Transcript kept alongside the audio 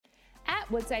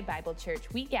At Woodside Bible Church,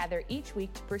 we gather each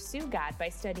week to pursue God by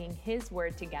studying His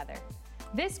Word together.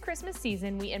 This Christmas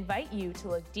season, we invite you to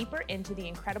look deeper into the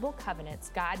incredible covenants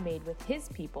God made with His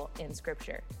people in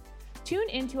Scripture. Tune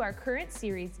into our current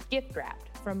series, Gift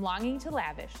Wrapped, From Longing to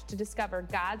Lavish, to discover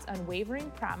God's unwavering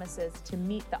promises to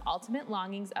meet the ultimate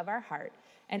longings of our heart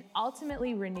and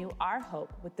ultimately renew our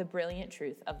hope with the brilliant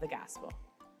truth of the gospel.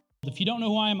 If you don't know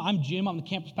who I am, I'm Jim. I'm the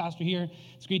campus pastor here.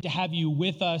 It's great to have you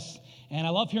with us. And I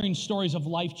love hearing stories of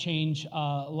life change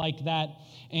like that.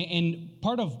 And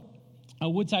part of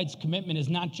Woodside's commitment is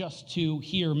not just to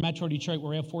here, Metro Detroit,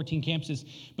 where we have 14 campuses,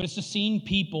 but it's to seeing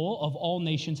people of all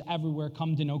nations everywhere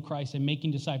come to know Christ and making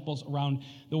disciples around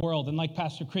the world. And like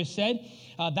Pastor Chris said,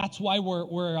 that's why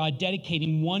we're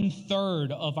dedicating 1/3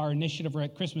 of our initiative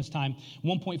at Christmas time,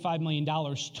 $1.5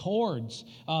 million, towards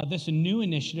this new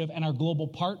initiative and our global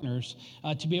partners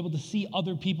to be able to see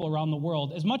other people around the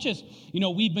world. As much as,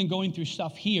 we've been going through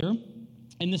stuff here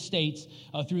in the States,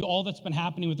 through all that's been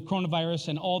happening with the coronavirus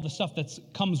and all the stuff that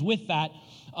comes with that,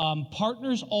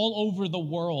 partners all over the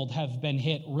world have been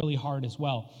hit really hard as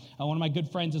well. One of my good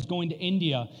friends is going to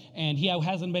India, and he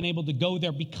hasn't been able to go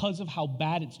there because of how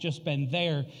bad it's just been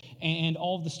there and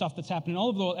all of the stuff that's happening all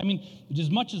over the world. I mean,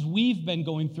 as much as we've been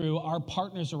going through, our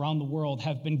partners around the world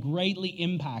have been greatly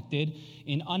impacted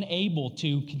and unable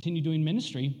to continue doing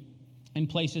ministry in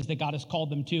places that God has called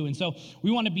them to. And so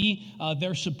we want to be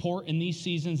their support in these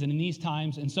seasons and in these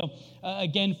times. And so,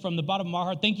 again, from the bottom of our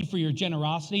heart, thank you for your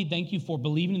generosity. Thank you for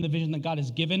believing in the vision that God has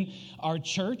given our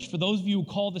church. For those of you who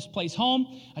call this place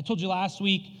home, I told you last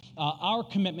week, our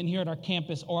commitment here at our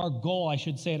campus, or our goal, I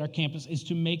should say, at our campus, is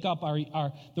to make up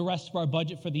the rest of our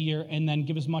budget for the year and then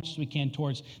give as much as we can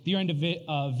towards the year-end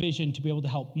vision to be able to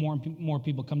help more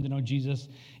people come to know Jesus.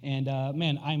 And,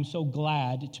 man, I'm so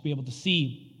glad to be able to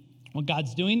see what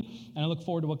God's doing, and I look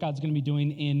forward to what God's going to be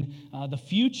doing in the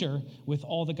future with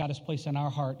all that God has placed on our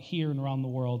heart here and around the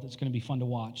world. It's going to be fun to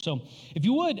watch. So if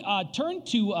you would, turn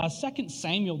to 2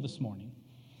 Samuel this morning.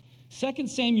 2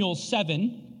 Samuel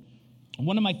 7,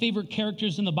 one of my favorite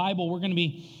characters in the Bible we're going to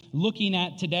be looking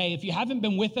at today. If you haven't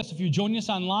been with us, if you're joining us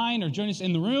online or joining us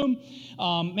in the room,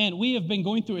 we have been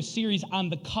going through a series on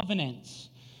the covenants.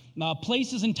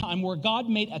 Places in time where God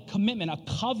made a commitment, a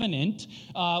covenant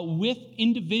with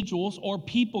individuals or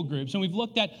people groups. And we've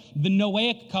looked at the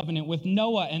Noahic covenant with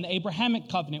Noah and the Abrahamic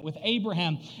covenant with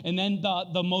Abraham, and then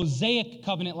the Mosaic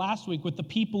covenant last week with the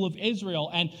people of Israel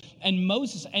and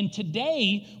Moses. And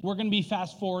today we're going to be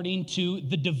fast forwarding to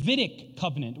the Davidic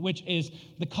covenant, which is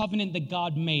the covenant that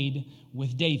God made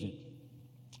with David.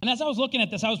 And as I was looking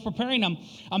at this, I was preparing,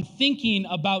 I'm thinking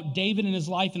about David and his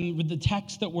life and with the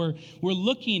text that we're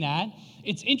looking at.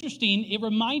 It's interesting. It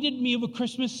reminded me of a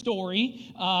Christmas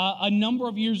story a number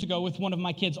of years ago with one of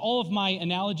my kids. All of my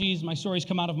analogies, my stories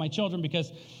come out of my children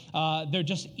because they're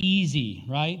just easy,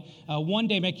 right? One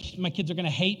day my kids are going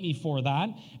to hate me for that.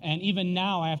 And even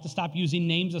now I have to stop using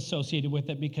names associated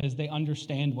with it because they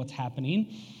understand what's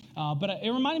happening. But it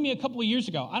reminded me a couple of years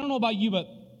ago. I don't know about you, but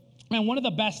man, one of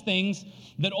the best things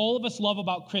that all of us love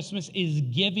about Christmas is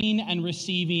giving and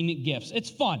receiving gifts. It's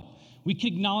fun. We can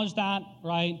acknowledge that,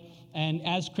 right? And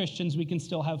as Christians, we can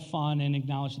still have fun and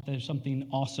acknowledge that there's something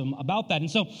awesome about that. And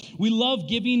so we love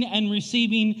giving and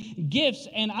receiving gifts.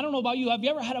 And I don't know about you, have you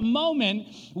ever had a moment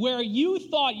where you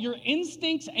thought your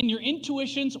instincts and your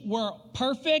intuitions were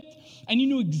perfect and you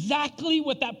knew exactly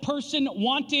what that person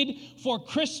wanted for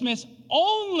Christmas,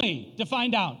 only to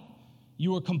find out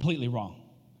you were completely wrong?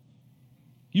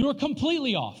 You were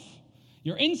completely off.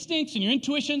 Your instincts and your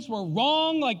intuitions were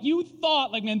wrong. Like you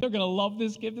thought, man, they're going to love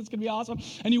this gift. It's going to be awesome.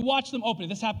 And you watch them open it.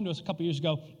 This happened to us a couple years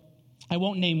ago. I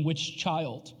won't name which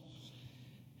child.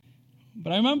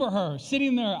 But I remember her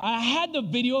sitting there. I had the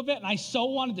video of it, and I so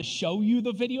wanted to show you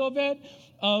the video of it,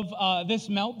 of this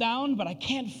meltdown, but I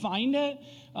can't find it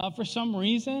for some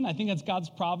reason. I think that's God's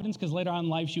providence, because later on in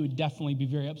life, she would definitely be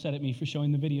very upset at me for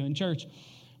showing the video in church.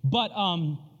 But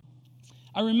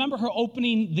I remember her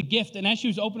opening the gift, and as she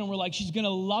was opening, we're like, she's going to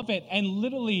love it. And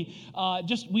literally,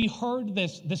 we heard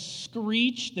this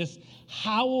screech, this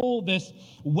howl, this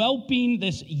whelping,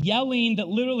 this yelling that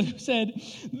literally said,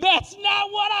 "That's not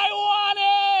what I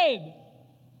wanted!"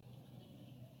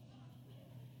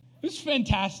 It was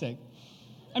fantastic.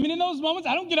 I mean, in those moments,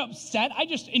 I don't get upset. I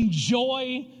just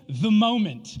enjoy the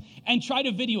moment and try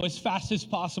to video as fast as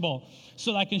possible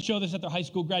so that I can show this at their high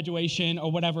school graduation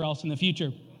or whatever else in the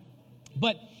future.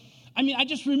 But, I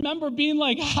just remember being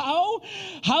like, how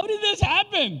did this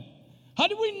happen? How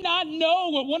did we not know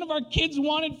what one of our kids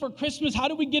wanted for Christmas? How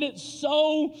did we get it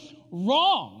so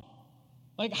wrong?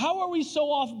 Like, how are we so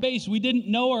off base? We didn't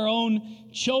know our own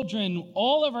children.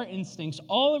 All of our instincts,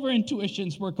 all of our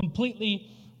intuitions were completely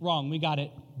wrong. We got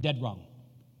it dead wrong.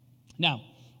 Now,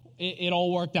 it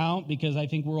all worked out because I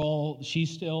think she's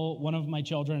still one of my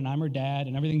children and I'm her dad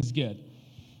and everything's good.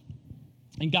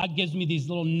 And God gives me these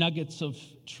little nuggets of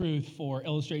truth for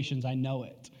illustrations. I know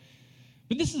it.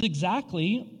 But this is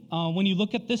exactly, when you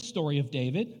look at this story of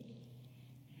David,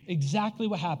 exactly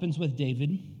what happens with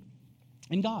David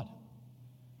and God.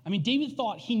 I mean, David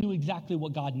thought he knew exactly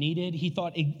what God needed. He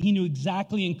thought he knew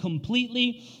exactly and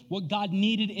completely what God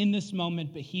needed in this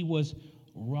moment, but he was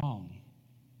wrong,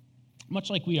 much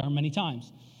like we are many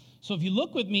times. So if you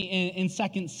look with me in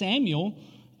 2 Samuel,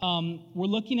 we're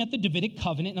looking at the Davidic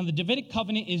covenant. Now, the Davidic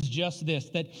covenant is just this,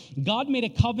 that God made a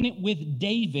covenant with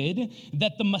David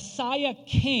that the Messiah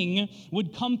king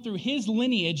would come through his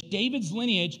lineage, David's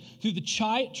lineage, through the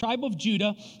tribe of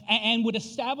Judah, and would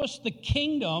establish the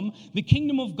kingdom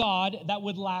of God that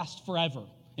would last forever.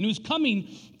 And it was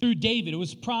coming through David. It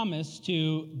was promised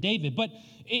to David. But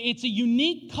it's a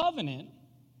unique covenant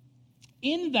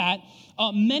in that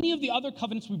many of the other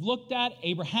covenants we've looked at,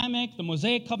 Abrahamic, the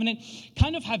Mosaic covenant,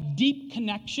 kind of have deep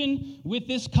connection with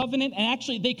this covenant, and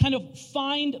actually they kind of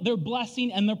find their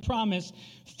blessing and their promise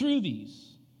through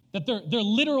these. That they're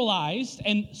literalized,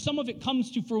 and some of it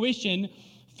comes to fruition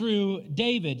through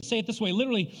David. Say it this way,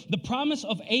 literally, the promise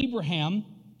of Abraham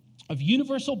of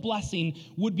universal blessing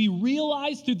would be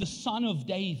realized through the son of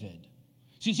David.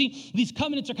 So you see, these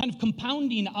covenants are kind of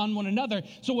compounding on one another.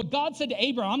 So what God said to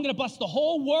Abraham, I'm going to bless the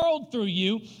whole world through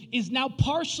you, is now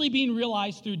partially being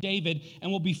realized through David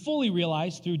and will be fully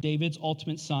realized through David's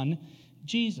ultimate son,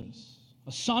 Jesus.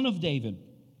 A son of David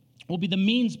will be the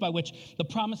means by which the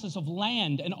promises of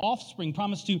land and offspring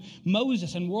promised to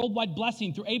Moses and worldwide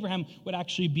blessing through Abraham would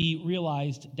actually be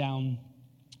realized down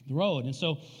the road. And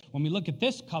so when we look at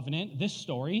this covenant, this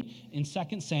story in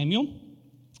 2 Samuel,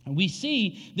 and we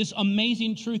see this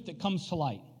amazing truth that comes to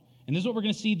light. And this is what we're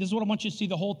going to see. This is what I want you to see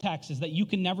the whole text, is that you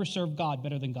can never serve God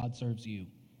better than God serves you.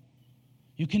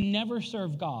 You can never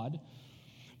serve God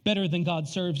better than God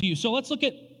serves you. So let's look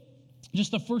at just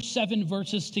the first 7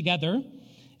 verses together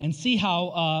and see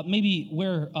how maybe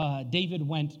where David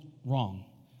went wrong.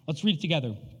 Let's read it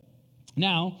together.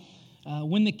 Now,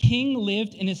 when the king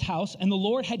lived in his house and the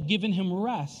Lord had given him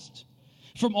rest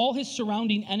from all his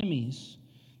surrounding enemies,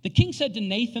 the king said to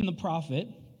Nathan the prophet,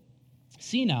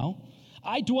 "See now,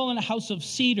 I dwell in a house of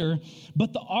cedar,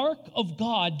 but the ark of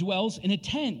God dwells in a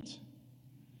tent."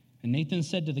 And Nathan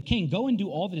said to the king, "Go and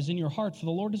do all that is in your heart, for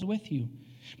the Lord is with you."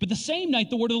 But the same night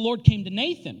the word of the Lord came to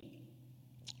Nathan,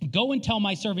 "Go and tell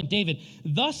my servant David,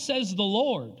 thus says the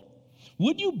Lord,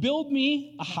 would you build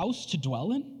me a house to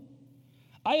dwell in?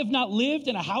 I have not lived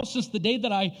in a house since the day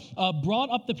that I brought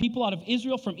up the people out of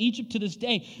Israel from Egypt to this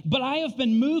day, but I have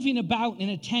been moving about in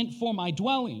a tent for my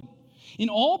dwelling. In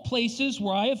all places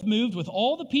where I have moved with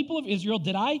all the people of Israel,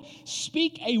 did I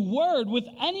speak a word with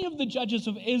any of the judges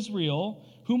of Israel,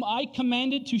 whom I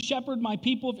commanded to shepherd my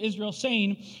people of Israel,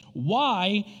 saying,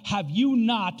 why have you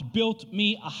not built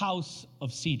me a house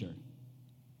of cedar?"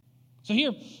 So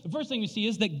here, the first thing we see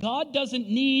is that God doesn't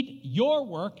need your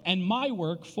work and my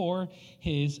work for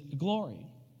his glory.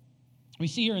 We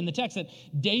see here in the text that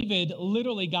David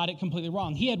literally got it completely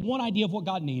wrong. He had one idea of what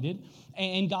God needed,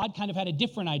 and God kind of had a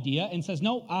different idea and says,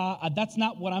 no, that's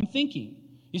not what I'm thinking.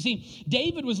 You see,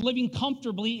 David was living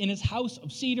comfortably in his house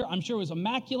of cedar. I'm sure it was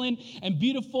immaculate and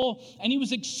beautiful, and he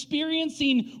was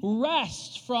experiencing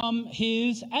rest from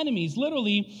his enemies.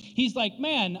 Literally, he's like,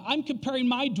 man, I'm comparing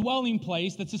my dwelling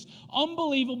place, that's this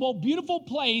unbelievable, beautiful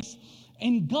place,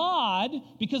 and God,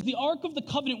 because the Ark of the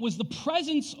Covenant was the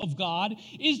presence of God,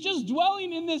 is just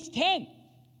dwelling in this tent.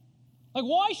 Like,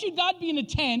 why should God be in a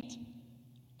tent,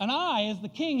 and I, as the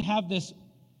king, have this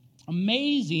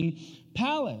amazing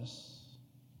palace?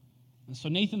 And so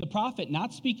Nathan the prophet,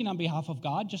 not speaking on behalf of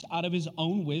God, just out of his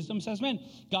own wisdom, says, man,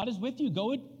 God is with you.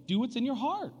 Go and do what's in your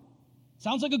heart.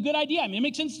 Sounds like a good idea. I mean, it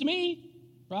makes sense to me,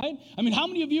 right? I mean, how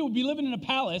many of you would be living in a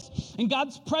palace and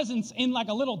God's presence in like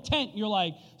a little tent? You're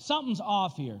like, something's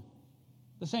off here.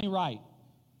 This ain't right.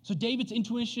 So David's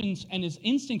intuitions and his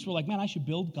instincts were like, man, I should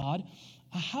build God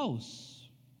a house.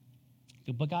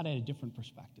 But God had a different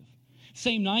perspective.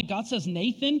 Same night, God says,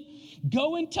 Nathan,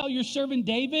 go and tell your servant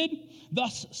David,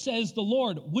 thus says the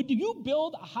Lord, would you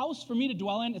build a house for me to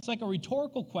dwell in? It's like a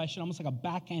rhetorical question, almost like a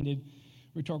backhanded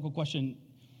rhetorical question.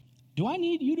 Do I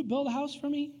need you to build a house for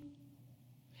me?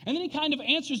 And then he kind of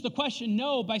answers the question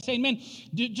no by saying, man,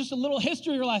 just a little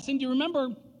history lesson. Do you remember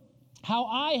how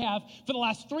I have, for the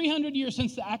last 300 years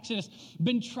since the Exodus,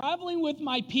 been traveling with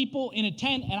my people in a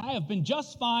tent, and I have been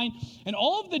just fine. And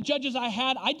all of the judges I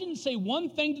had, I didn't say one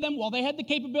thing to them while they had the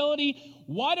capability.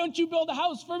 Why don't you build a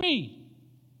house for me?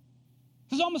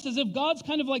 It's almost as if God's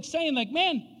kind of like saying, like,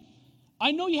 man,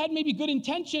 I know you had maybe good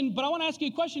intention, but I want to ask you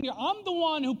a question here. I'm the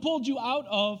one who pulled you out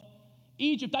of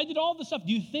Egypt. I did all this stuff.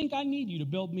 Do you think I need you to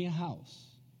build me a house?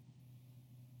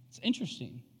 It's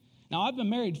interesting. Now, I've been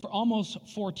married for almost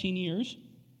 14 years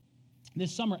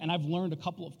this summer, and I've learned a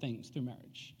couple of things through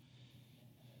marriage.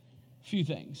 A few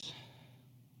things.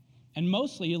 And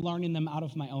mostly learning them out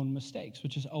of my own mistakes,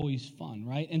 which is always fun,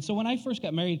 right? And so when I first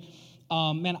got married,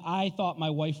 I thought my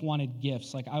wife wanted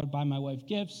gifts. Like, I would buy my wife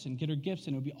gifts and get her gifts,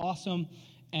 and it would be awesome.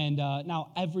 And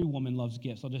now every woman loves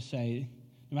gifts. I'll just say,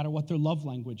 no matter what their love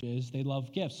language is, they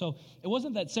love gifts. So it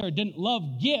wasn't that Sarah didn't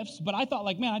love gifts, but I thought,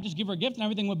 like, man, I'd just give her a gift and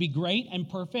everything would be great and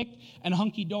perfect and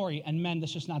hunky-dory. And men,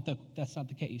 that's not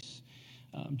the case.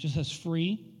 Just as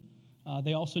free,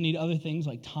 they also need other things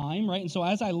like time, right? And so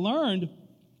as I learned,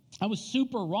 I was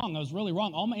super wrong. I was really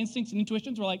wrong. All my instincts and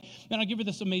intuitions were like, man, I'll give her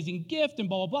this amazing gift and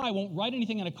blah, blah, blah. I won't write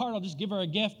anything on a card. I'll just give her a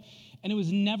gift. And it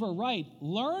was never right.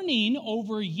 Learning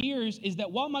over years is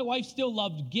that while my wife still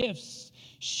loved gifts,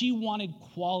 she wanted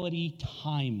quality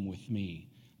time with me.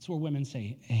 That's where women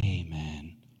say,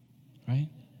 amen, right?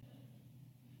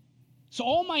 So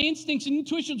all my instincts and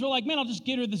intuitions were like, man, I'll just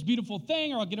get her this beautiful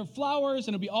thing, or I'll get her flowers,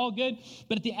 and it'll be all good.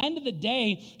 But at the end of the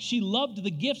day, she loved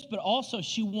the gifts, but also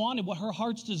she wanted, what her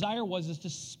heart's desire was, is to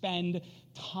spend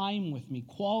time with me,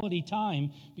 quality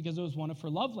time, because it was one of her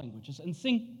love languages. And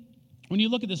when you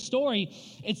look at the story,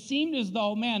 it seemed as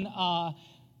though, man,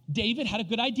 David had a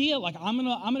good idea. Like, I'm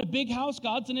in a big house,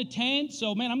 God's in a tent,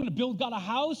 so, man, I'm going to build God a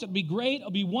house. It'll be great.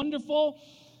 It'll be wonderful.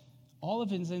 All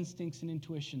of his instincts and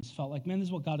intuitions felt like, man, this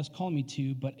is what God has called me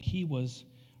to, but he was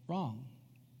wrong.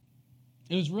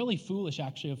 It was really foolish,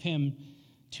 actually, of him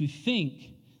to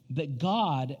think that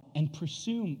God, and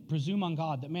presume on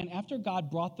God, that, man, after God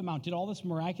brought them out, did all this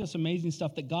miraculous, amazing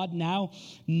stuff, that God now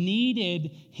needed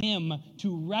him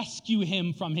to rescue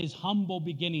him from his humble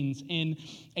beginnings in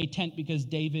a tent because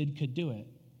David could do it.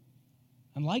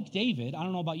 And like David, I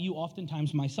don't know about you,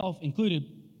 oftentimes myself included,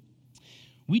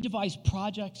 we devise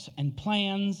projects and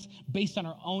plans based on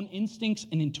our own instincts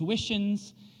and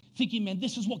intuitions, thinking, man,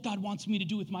 this is what God wants me to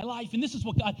do with my life, and this is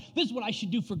what I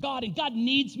should do for God, and God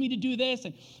needs me to do this,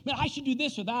 and, man, I should do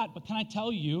this or that. But can I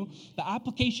tell you, the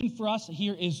application for us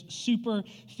here is super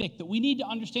thick, that we need to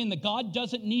understand that God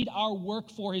doesn't need our work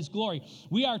for his glory.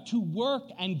 We are to work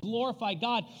and glorify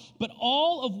God, but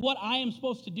all of what I am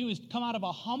supposed to do is come out of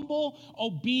a humble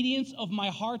obedience of my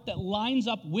heart that lines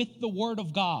up with the Word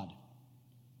of God.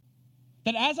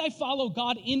 That as I follow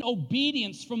God in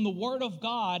obedience from the Word of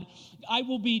God, I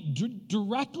will be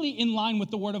directly in line with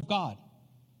the Word of God,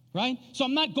 right? So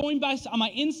I'm not going based on my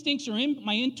instincts or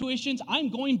my intuitions.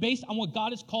 I'm going based on what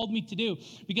God has called me to do.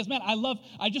 Because, man,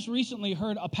 I just recently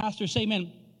heard a pastor say,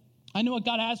 man, I know what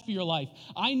God has for your life.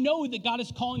 I know that God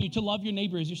is calling you to love your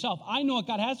neighbor as yourself. I know what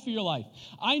God has for your life.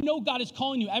 I know God is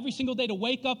calling you every single day to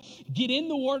wake up, get in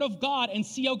the Word of God, and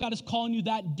see how God is calling you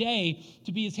that day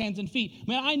to be his hands and feet.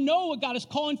 Man, I know what God is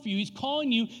calling for you. He's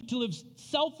calling you to live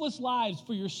selfless lives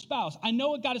for your spouse. I know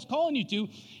what God is calling you to.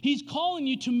 He's calling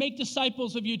you to make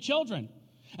disciples of your children.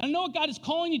 And I know what God is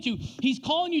calling you to. He's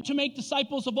calling you to make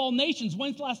disciples of all nations.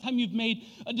 When's the last time you've made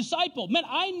a disciple? Man,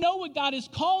 I know what God is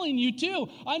calling you to.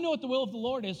 I know what the will of the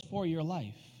Lord is for your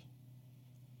life.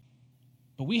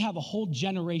 But we have a whole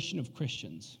generation of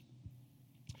Christians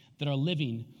that are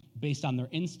living based on their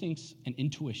instincts and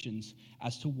intuitions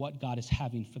as to what God is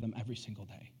having for them every single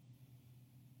day.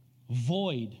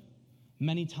 Void,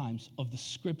 many times, of the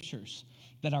scriptures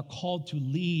that are called to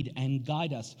lead and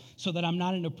guide us, so that I'm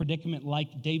not in a predicament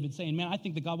like David saying, man, I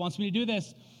think that God wants me to do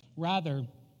this. Rather,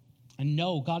 I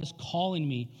know God is calling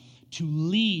me to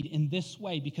lead in this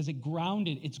way because it's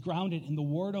grounded in the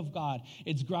Word of God.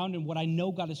 It's grounded in what I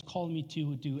know God is calling me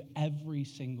to do every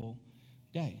single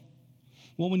day.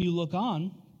 Well, when you look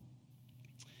on,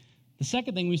 the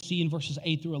second thing we see in verses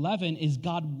 8 through 11 is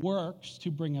God works to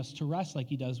bring us to rest like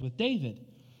he does with David.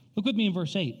 Look with me in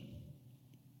verse 8.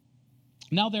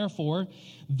 Now, therefore,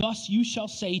 thus you shall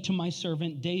say to my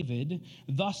servant David,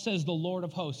 thus says the Lord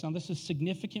of hosts. Now, this is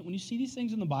significant. When you see these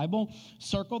things in the Bible,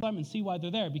 circle them and see why they're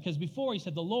there. Because before he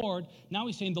said the Lord, now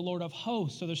he's saying the Lord of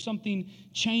hosts. So there's something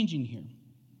changing here.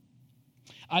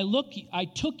 I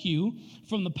took you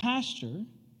from the pasture,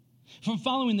 from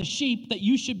following the sheep, that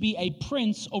you should be a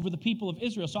prince over the people of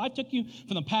Israel. So I took you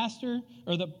from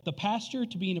the pasture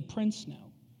to being a prince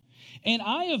now. And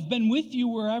I have been with you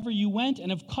wherever you went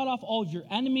and have cut off all of your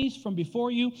enemies from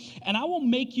before you, and I will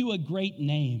make you a great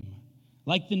name,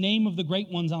 like the name of the great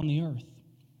ones on the earth.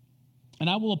 And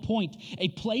I will appoint a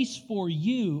place for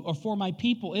you, or for my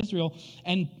people Israel,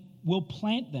 and will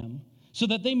plant them, so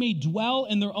that they may dwell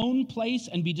in their own place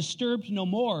and be disturbed no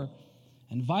more.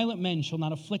 And violent men shall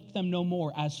not afflict them no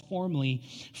more as formerly.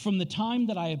 From the time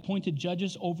that I appointed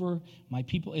judges over my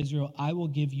people Israel, I will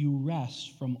give you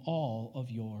rest from all of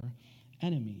your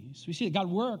enemies. We see that God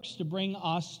works to bring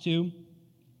us to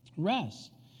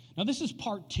rest. Now, this is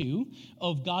part 2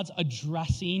 of God's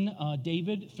addressing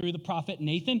David through the prophet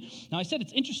Nathan. Now, I said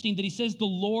it's interesting that he says the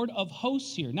Lord of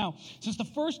hosts here. Now, since the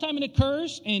first time it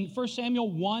occurs in 1 Samuel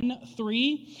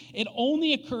 1:3, it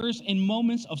only occurs in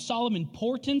moments of solemn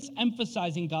importance,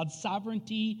 emphasizing God's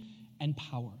sovereignty and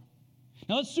power.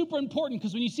 Now, that's super important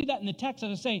because when you see that in the text, as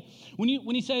I say, when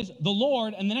he says the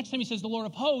Lord, and the next time he says the Lord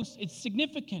of hosts, it's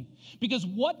significant because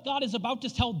what God is about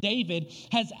to tell David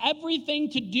has everything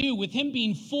to do with him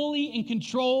being fully in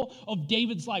control of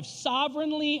David's life,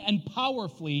 sovereignly and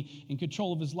powerfully in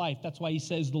control of his life. That's why he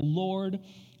says the Lord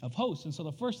of hosts. And so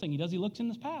the first thing he does, he looks in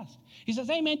his past. He says,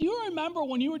 hey, man, do you remember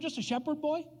when you were just a shepherd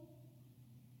boy?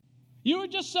 You were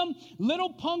just some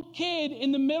little punk kid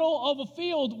in the middle of a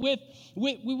field with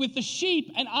the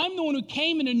sheep, and I'm the one who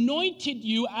came and anointed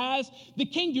you as the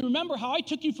king. Do you remember how I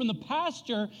took you from the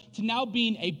pasture to now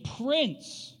being a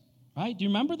prince? Right? Do you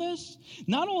remember this?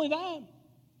 Not only that,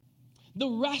 the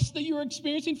rest that you're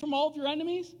experiencing from all of your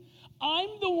enemies, I'm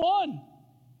the one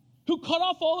who cut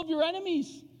off all of your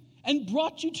enemies and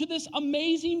brought you to this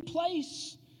amazing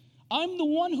place. I'm the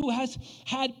one who has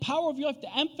had power of your life.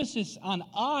 The emphasis on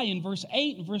I in verse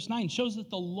 8 and verse 9 shows that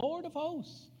the Lord of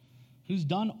hosts, who's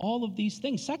done all of these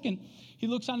things. Second, he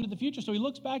looks on to the future. So he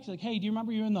looks back, he's like, hey, do you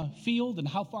remember you're in the field and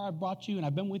how far I brought you and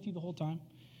I've been with you the whole time?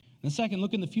 And second,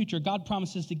 look in the future. God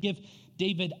promises to give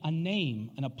David a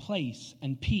name and a place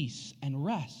and peace and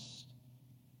rest.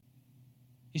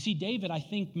 You see, David, I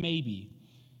think,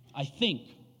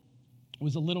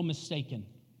 was a little mistaken.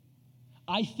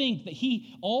 I think that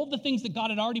all the things that God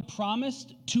had already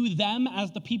promised to them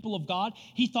as the people of God,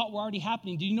 he thought were already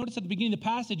happening. Did you notice at the beginning of the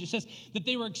passage, it says that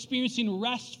they were experiencing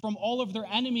rest from all of their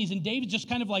enemies, and David's just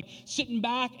kind of like sitting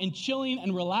back and chilling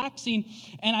and relaxing.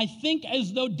 And I think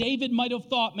as though David might have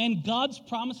thought, man, God's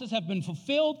promises have been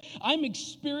fulfilled. I'm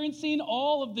experiencing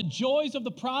all of the joys of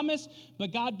the promise.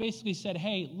 But God basically said,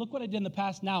 hey, look what I did in the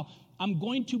past. Now, I'm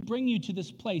going to bring you to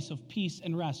this place of peace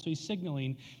and rest. So he's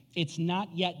signaling it's not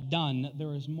yet done.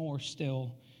 There is more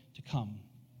still to come.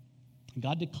 And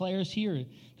God declares here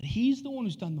that he's the one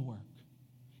who's done the work.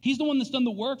 He's the one that's done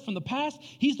the work from the past.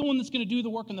 He's the one that's going to do the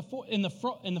work in the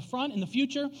front, in the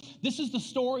future. This is the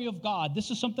story of God. This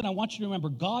is something I want you to remember.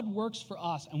 God works for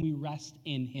us, and we rest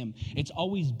in him. It's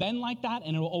always been like that,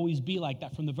 and it will always be like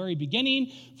that from the very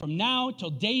beginning, from now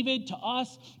till David, to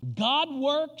us. God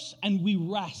works, and we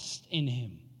rest in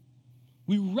him.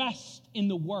 We rest in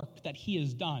the work that he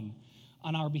has done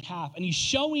on our behalf. And he's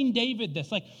showing David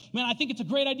this. Like, man, I think it's a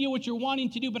great idea what you're wanting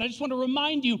to do, but I just want to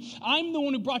remind you, I'm the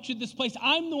one who brought you to this place.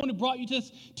 I'm the one who brought you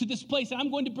to this place, and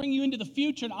I'm going to bring you into the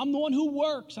future, and I'm the one who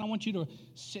works, and I want you to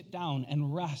sit down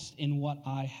and rest in what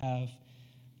I have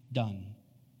done.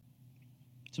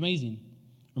 It's amazing,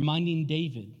 reminding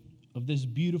David of this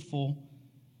beautiful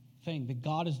thing, that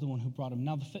God is the one who brought him.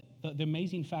 Now, the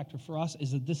amazing factor for us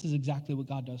is that this is exactly what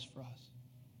God does for us.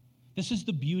 This is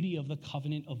the beauty of the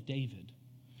covenant of David,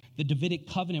 the Davidic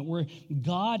covenant, where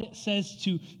God says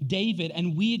to David,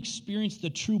 and we experience the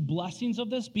true blessings of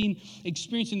this,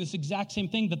 experiencing this exact same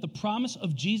thing, that the promise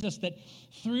of Jesus, that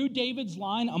through David's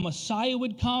line, a Messiah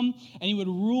would come, and he would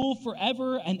rule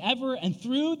forever and ever, and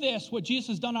through this, what Jesus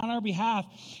has done on our behalf,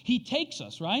 he takes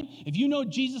us, right? If you know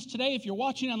Jesus today, if you're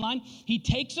watching online, he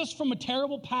takes us from a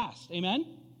terrible past,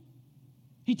 amen?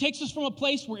 He takes us from a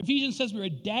place where Ephesians says we are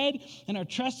dead in our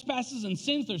trespasses and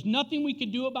sins. There's nothing we can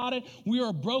do about it. We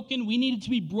are broken. We needed to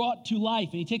be brought to life.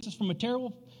 And he takes us from a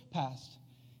terrible past.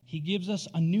 He gives us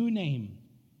a new name,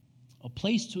 a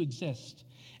place to exist,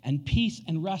 and peace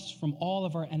and rest from all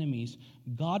of our enemies.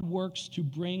 God works to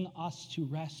bring us to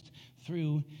rest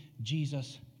through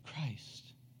Jesus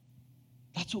Christ.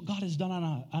 That's what God has done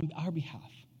on our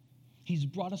behalf. He's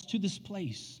brought us to this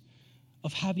place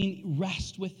of having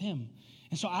rest with him.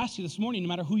 And so I ask you this morning, no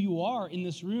matter who you are in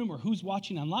this room or who's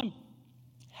watching online,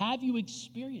 have you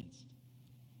experienced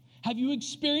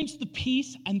the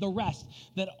peace and the rest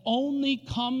that only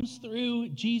comes through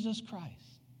Jesus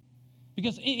Christ?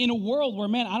 Because in a world where,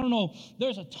 man, I don't know,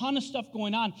 there's a ton of stuff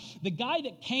going on. The guy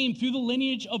that came through the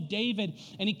lineage of David,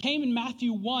 and he came in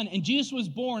Matthew 1, and Jesus was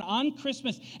born on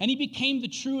Christmas, and he became the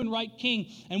true and right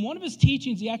king. And one of his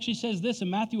teachings, he actually says this in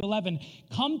Matthew 11,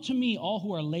 "Come to me, all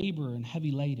who are labor and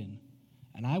heavy laden,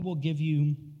 and I will give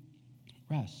you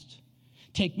rest.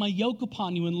 Take my yoke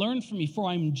upon you and learn from me, for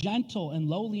I am gentle and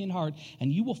lowly in heart,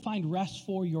 and you will find rest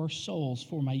for your souls.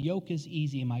 For my yoke is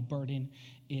easy and my burden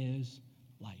is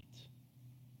light."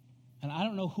 And I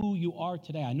don't know who you are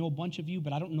today. I know a bunch of you,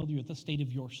 but I don't know the state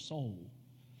of your soul.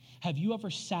 Have you ever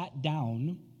sat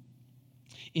down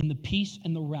in the peace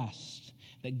and the rest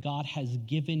that God has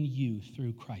given you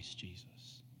through Christ Jesus?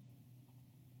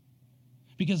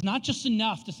 Because not just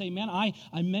enough to say, man, I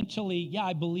mentally,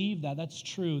 I believe that's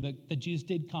true, that Jesus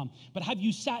did come. But have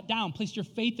you sat down, placed your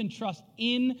faith and trust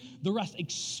in the rest,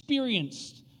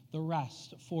 experienced the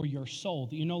rest for your soul,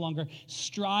 that you're no longer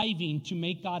striving to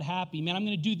make God happy? Man, I'm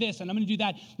going to do this and I'm going to do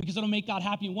that because it'll make God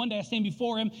happy. And one day I stand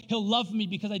before him, he'll love me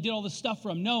because I did all this stuff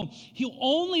for him. No, he'll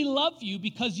only love you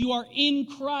because you are in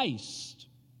Christ.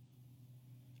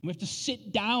 We have to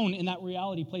sit down in that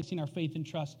reality, placing our faith and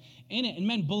trust in it. And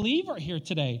man, believer here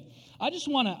today, I just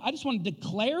want to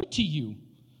declare to you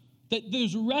that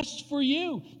there's rest for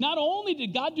you. Not only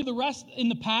did God do the rest in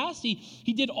the past,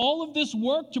 he did all of this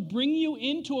work to bring you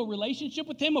into a relationship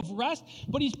with him of rest,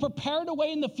 but he's prepared a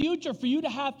way in the future for you to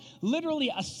have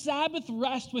literally a Sabbath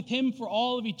rest with him for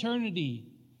all of eternity.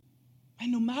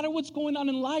 And no matter what's going on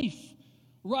in life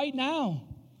right now,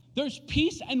 there's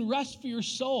peace and rest for your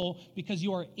soul because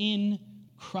you are in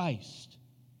Christ.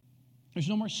 There's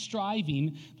no more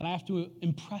striving that I have to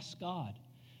impress God.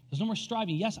 There's no more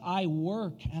striving. Yes, I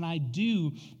work and I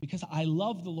do because I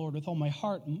love the Lord with all my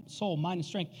heart, soul, mind, and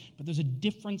strength, but there's a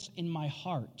difference in my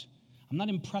heart. I'm not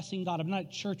impressing God. I'm not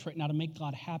at church right now to make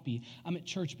God happy. I'm at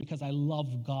church because I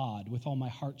love God with all my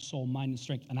heart, soul, mind, and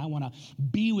strength, and I want to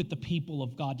be with the people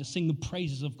of God, to sing the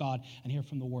praises of God and hear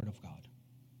from the Word of God.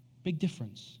 Big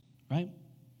difference, right?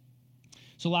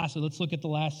 So lastly, let's look at the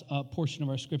last portion of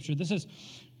our scripture. This is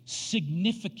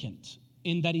significant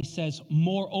in that he says,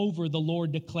 moreover, the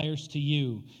Lord declares to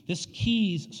you. This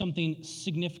keys something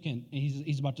significant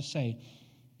he's about to say.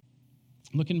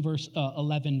 Look in verse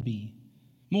 11b.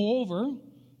 Moreover,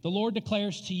 the Lord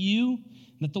declares to you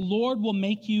that the Lord will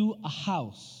make you a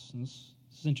house. This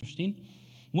is interesting.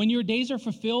 When your days are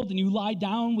fulfilled and you lie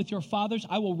down with your fathers,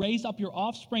 I will raise up your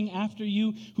offspring after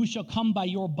you, who shall come by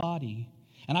your body,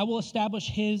 and I will establish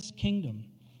his kingdom.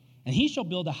 And he shall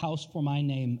build a house for my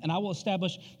name, and I will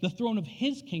establish the throne of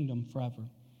his kingdom forever.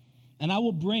 And I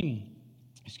will be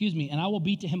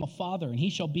to him a father, and he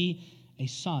shall be a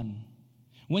son.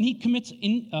 When he commits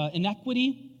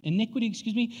iniquity,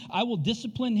 I will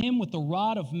discipline him with the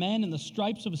rod of men and the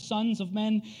stripes of sons of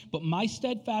men, but my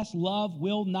steadfast love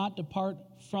will not depart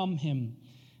from him,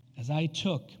 as I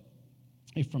took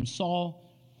it from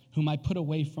Saul, whom I put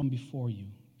away from before you.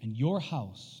 And your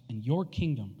house and your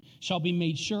kingdom shall be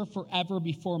made sure forever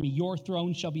before me. Your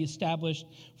throne shall be established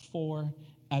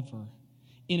forever.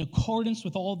 In accordance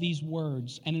with all these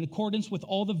words and in accordance with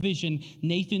all the vision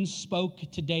Nathan spoke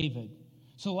to David.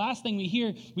 So the last thing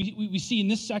we see in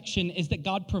this section is that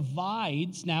God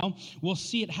provides, now we'll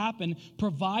see it happen,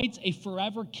 provides a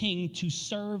forever king to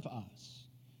serve us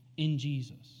in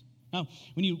Jesus. Now,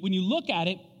 when you look at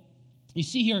it, you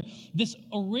see here this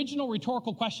original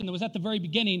rhetorical question that was at the very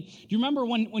beginning. Do you remember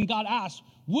when God asked,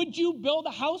 would you build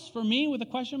a house for me, with a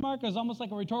question mark? It was almost like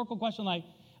a rhetorical question like,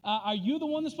 are you the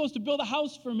one that's supposed to build a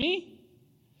house for me?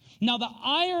 Now, the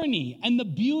irony and the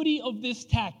beauty of this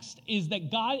text is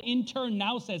that God in turn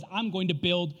now says, I'm going to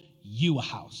build you a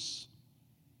house.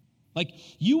 Like,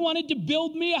 you wanted to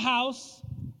build me a house,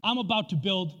 I'm about to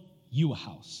build you a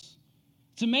house.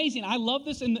 It's amazing. I love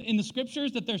this in the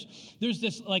scriptures, that there's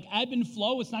this like ebb and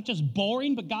flow. It's not just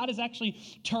boring, but God is actually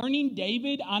turning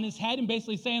David on his head and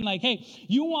basically saying like, hey,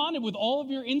 you wanted with all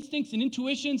of your instincts and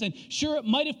intuitions, and sure, it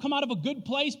might have come out of a good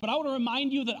place, but I want to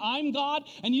remind you that I'm God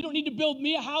and you don't need to build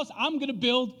me a house. I'm going to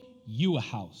build you a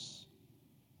house.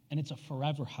 And it's a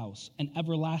forever house, an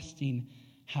everlasting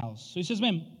house. So he says,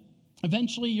 man,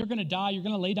 eventually, you're going to die. You're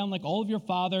going to lay down like all of your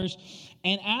fathers.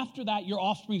 And after that, your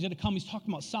offspring is going to come. He's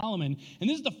talking about Solomon. And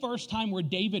this is the first time where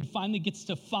David finally gets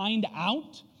to find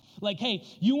out, like, hey,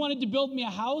 you wanted to build me a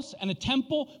house and a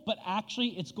temple, but actually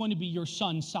it's going to be your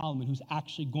son, Solomon, who's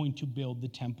actually going to build the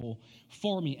temple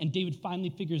for me. And David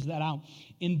finally figures that out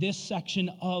in this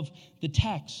section of the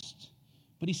text.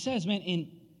 But he says, man,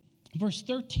 in verse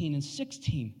 13 and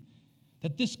 16,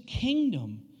 that this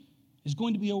kingdom is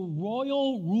going to be a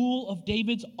royal rule of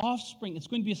David's offspring. It's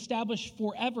going to be established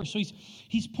forever. So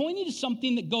he's pointing to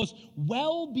something that goes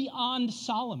well beyond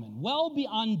Solomon, well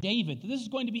beyond David. This is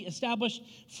going to be established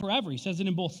forever. He says it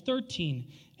in both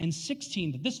 13 and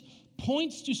 16, that this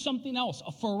points to something else,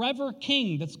 a forever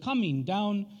king that's coming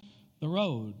down the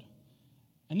road.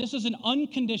 And this is an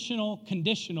unconditional,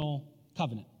 conditional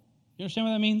covenant. You understand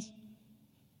what that means?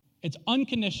 It's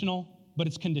unconditional, but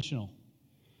it's conditional.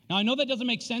 Now, I know that doesn't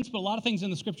make sense, but a lot of things in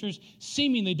the scriptures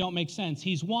seemingly don't make sense.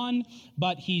 He's one,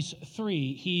 but he's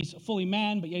three. He's fully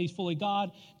man, but yet he's fully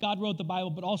God. God wrote the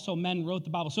Bible, but also men wrote the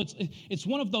Bible. So it's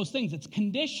one of those things. It's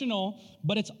conditional,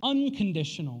 but it's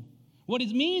unconditional. What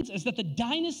it means is that the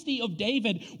dynasty of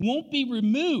David won't be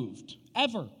removed,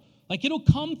 ever. Like, it'll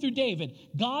come through David.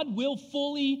 God will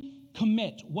fully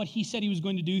commit what he said he was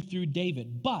going to do through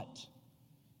David. But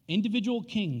individual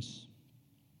kings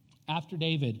after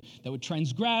David that would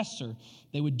transgress or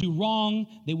they would do wrong,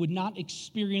 they would not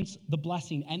experience the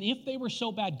blessing. And if they were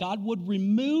so bad, God would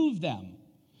remove them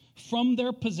from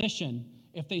their position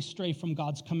if they stray from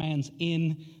God's commands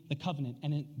in the covenant.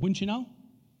 And wouldn't you know,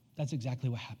 that's exactly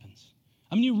what happens.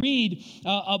 I mean, you read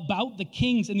about the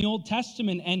kings in the Old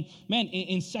Testament, and man,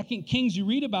 in 2 Kings, you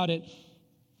read about it.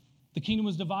 The kingdom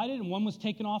was divided, and one was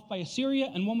taken off by Assyria,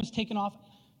 and one was taken off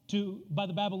by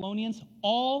the Babylonians.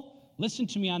 All, listen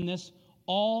to me on this,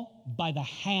 all by the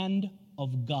hand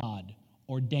of God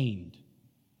ordained.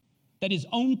 That his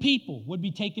own people would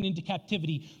be taken into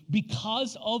captivity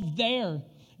because of their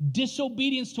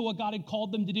disobedience to what God had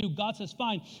called them to do. God says,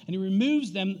 fine, and he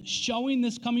removes them, showing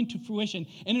this coming to fruition.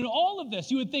 And in all of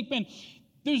this, you would think, man,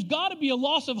 there's got to be a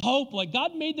loss of hope. Like,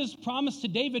 God made this promise to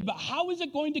David, but how is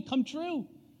it going to come true?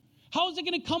 How is it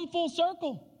going to come full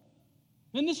circle?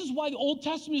 And this is why the Old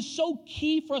Testament is so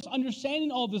key for us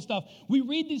understanding all this stuff. We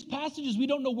read these passages, we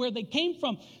don't know where they came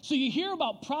from. So you hear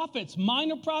about prophets,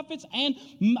 minor prophets and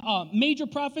major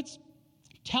prophets,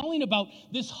 telling about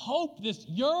this hope, this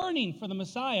yearning for the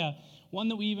Messiah, one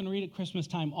that we even read at Christmas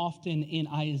time often in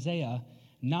Isaiah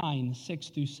 9, 6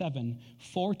 through 7.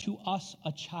 For to us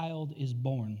a child is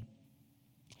born,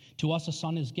 to us a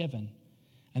son is given,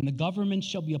 and the government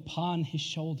shall be upon his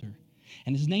shoulder,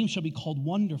 and his name shall be called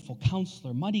Wonderful,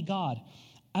 Counselor, Mighty God,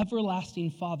 Everlasting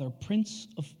Father, Prince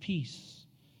of Peace.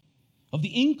 Of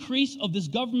the increase of this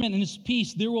government and his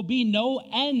peace, there will be no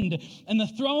end, and the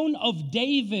throne of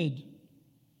David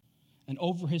and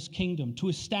over his kingdom, to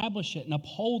establish it and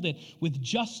uphold it with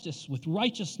justice, with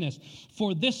righteousness,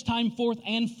 for this time forth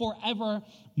and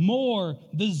forevermore.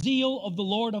 The zeal of the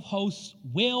Lord of hosts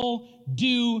will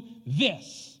do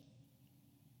this.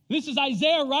 This is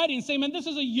Isaiah writing, saying, man, this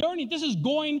is a yearning. This is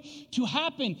going to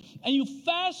happen. And you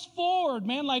fast forward,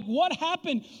 man, like what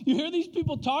happened? You hear these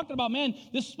people talking about, man,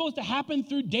 this is supposed to happen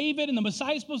through David, and the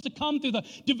Messiah is supposed to come through the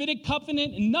Davidic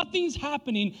covenant, and nothing's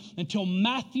happening until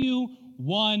Matthew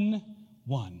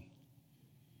 1:1.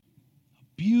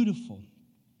 Beautiful.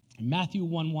 In Matthew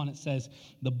 1:1, it says,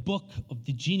 the book of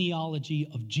the genealogy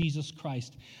of Jesus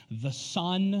Christ, the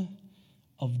son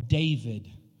of David,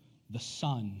 the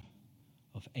son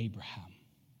of Abraham,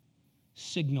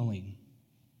 signaling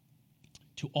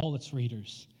to all its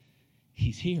readers,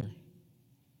 he's here.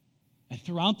 And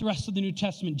throughout the rest of the New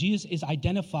Testament, Jesus is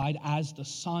identified as the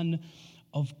Son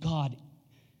of God,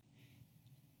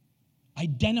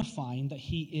 identifying that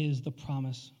he is the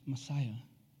promised Messiah.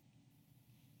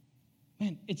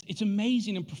 Man, it's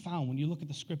amazing and profound when you look at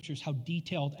the scriptures, how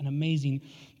detailed and amazing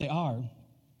they are.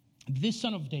 This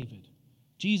Son of David,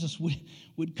 Jesus,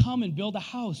 would come and build a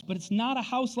house, but it's not a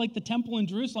house like the temple in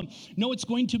Jerusalem. No, it's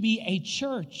going to be a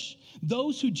church.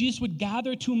 Those who Jesus would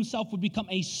gather to himself would become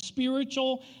a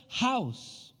spiritual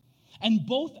house. And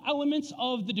both elements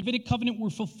of the Davidic covenant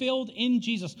were fulfilled in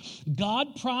Jesus.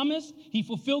 God promised, he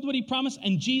fulfilled what he promised,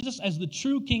 and Jesus, as the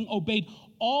true king, obeyed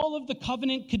all of the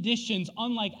covenant conditions.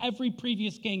 Unlike every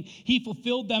previous king, he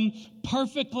fulfilled them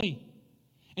perfectly.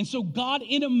 And so God,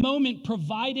 in a moment,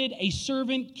 provided a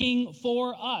servant king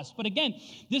for us. But again,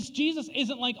 this Jesus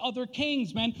isn't like other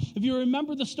kings, man. If you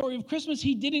remember the story of Christmas,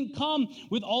 he didn't come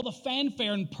with all the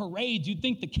fanfare and parades. You'd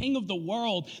think the king of the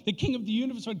world, the king of the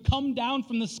universe would come down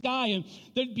from the sky, and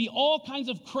there'd be all kinds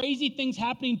of crazy things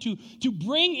happening to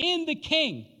bring in the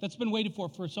king that's been waited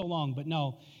for so long. But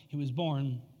no, he was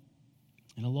born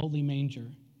in a lowly manger,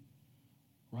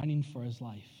 running for his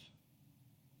life,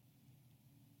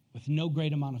 with no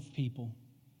great amount of people,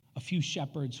 a few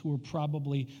shepherds who were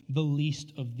probably the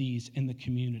least of these in the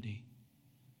community.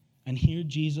 And here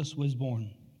Jesus was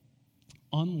born,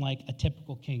 unlike a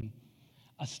typical king,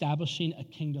 establishing a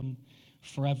kingdom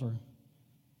forever.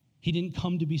 He didn't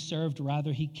come to be served,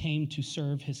 rather he came to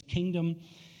serve. His kingdom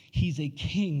He's a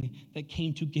king that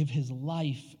came to give his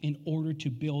life in order to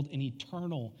build an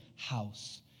eternal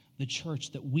house, the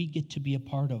church that we get to be a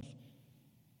part of.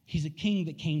 He's a king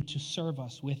that came to serve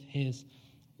us with his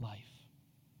life.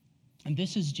 And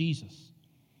this is Jesus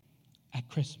at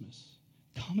Christmas,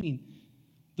 coming,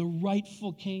 the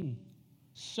rightful king,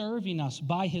 serving us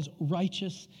by his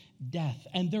righteous death.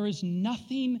 And there is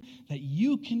nothing that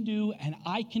you can do and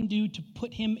I can do to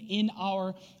put him in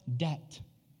our debt.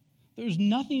 There's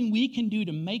nothing we can do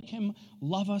to make him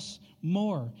love us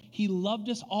more. He loved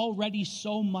us already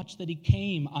so much that he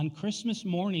came on Christmas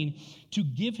morning to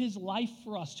give his life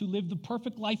for us, to live the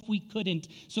perfect life we couldn't,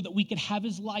 so that we could have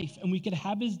his life and we could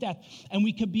have his death and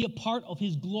we could be a part of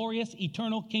his glorious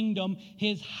eternal kingdom,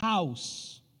 his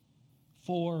house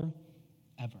forever.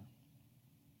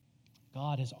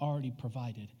 God has already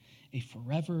provided a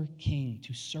forever king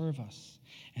to serve us.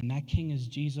 And that king is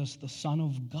Jesus, the Son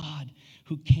of God,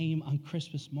 who came on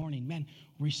Christmas morning. Man,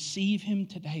 receive him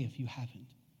today if you haven't.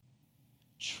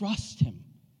 Trust him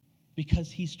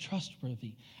because he's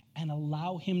trustworthy, and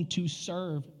allow him to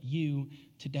serve you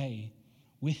today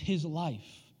with his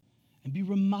life. And be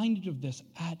reminded of this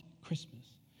at Christmas.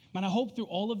 Man, I hope through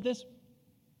all of this,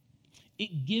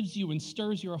 it gives you and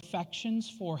stirs your affections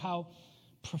for how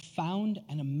profound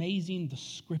and amazing the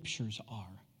scriptures are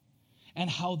and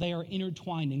how they are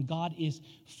intertwined, and God is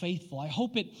faithful. I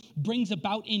hope it brings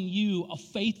about in you a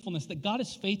faithfulness, that God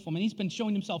is faithful. And he's been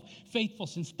showing himself faithful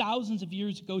since thousands of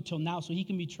years ago till now, so he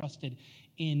can be trusted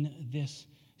in this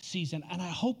season. And I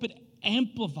hope it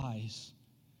amplifies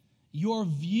your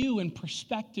view and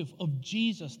perspective of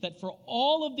Jesus, that for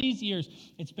all of these years,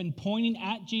 it's been pointing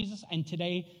at Jesus, and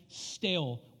today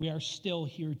we are still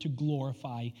here to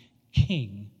glorify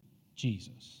King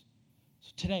Jesus.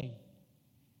 So today,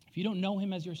 if you don't know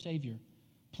him as your Savior,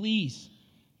 please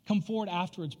come forward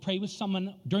afterwards. Pray with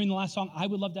someone during the last song. I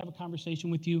would love to have a conversation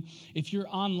with you. If you're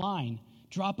online,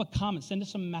 drop a comment, send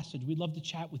us a message. We'd love to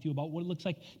chat with you about what it looks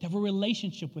like to have a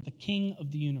relationship with the King of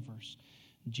the universe,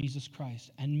 Jesus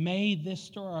Christ. And may this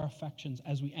stir our affections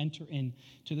as we enter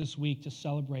into this week to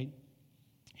celebrate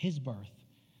his birth.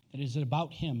 That is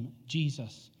about him,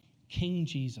 Jesus, King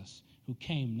Jesus, who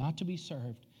came not to be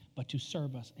served, but to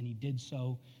serve us, and he did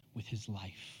so with his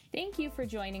life. Thank you for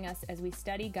joining us as we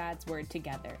study God's Word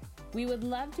together. We would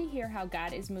love to hear how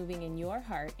God is moving in your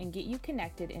heart and get you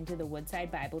connected into the Woodside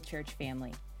Bible Church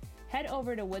family. Head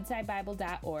over to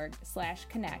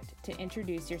woodsidebible.org/connect to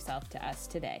introduce yourself to us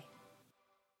today.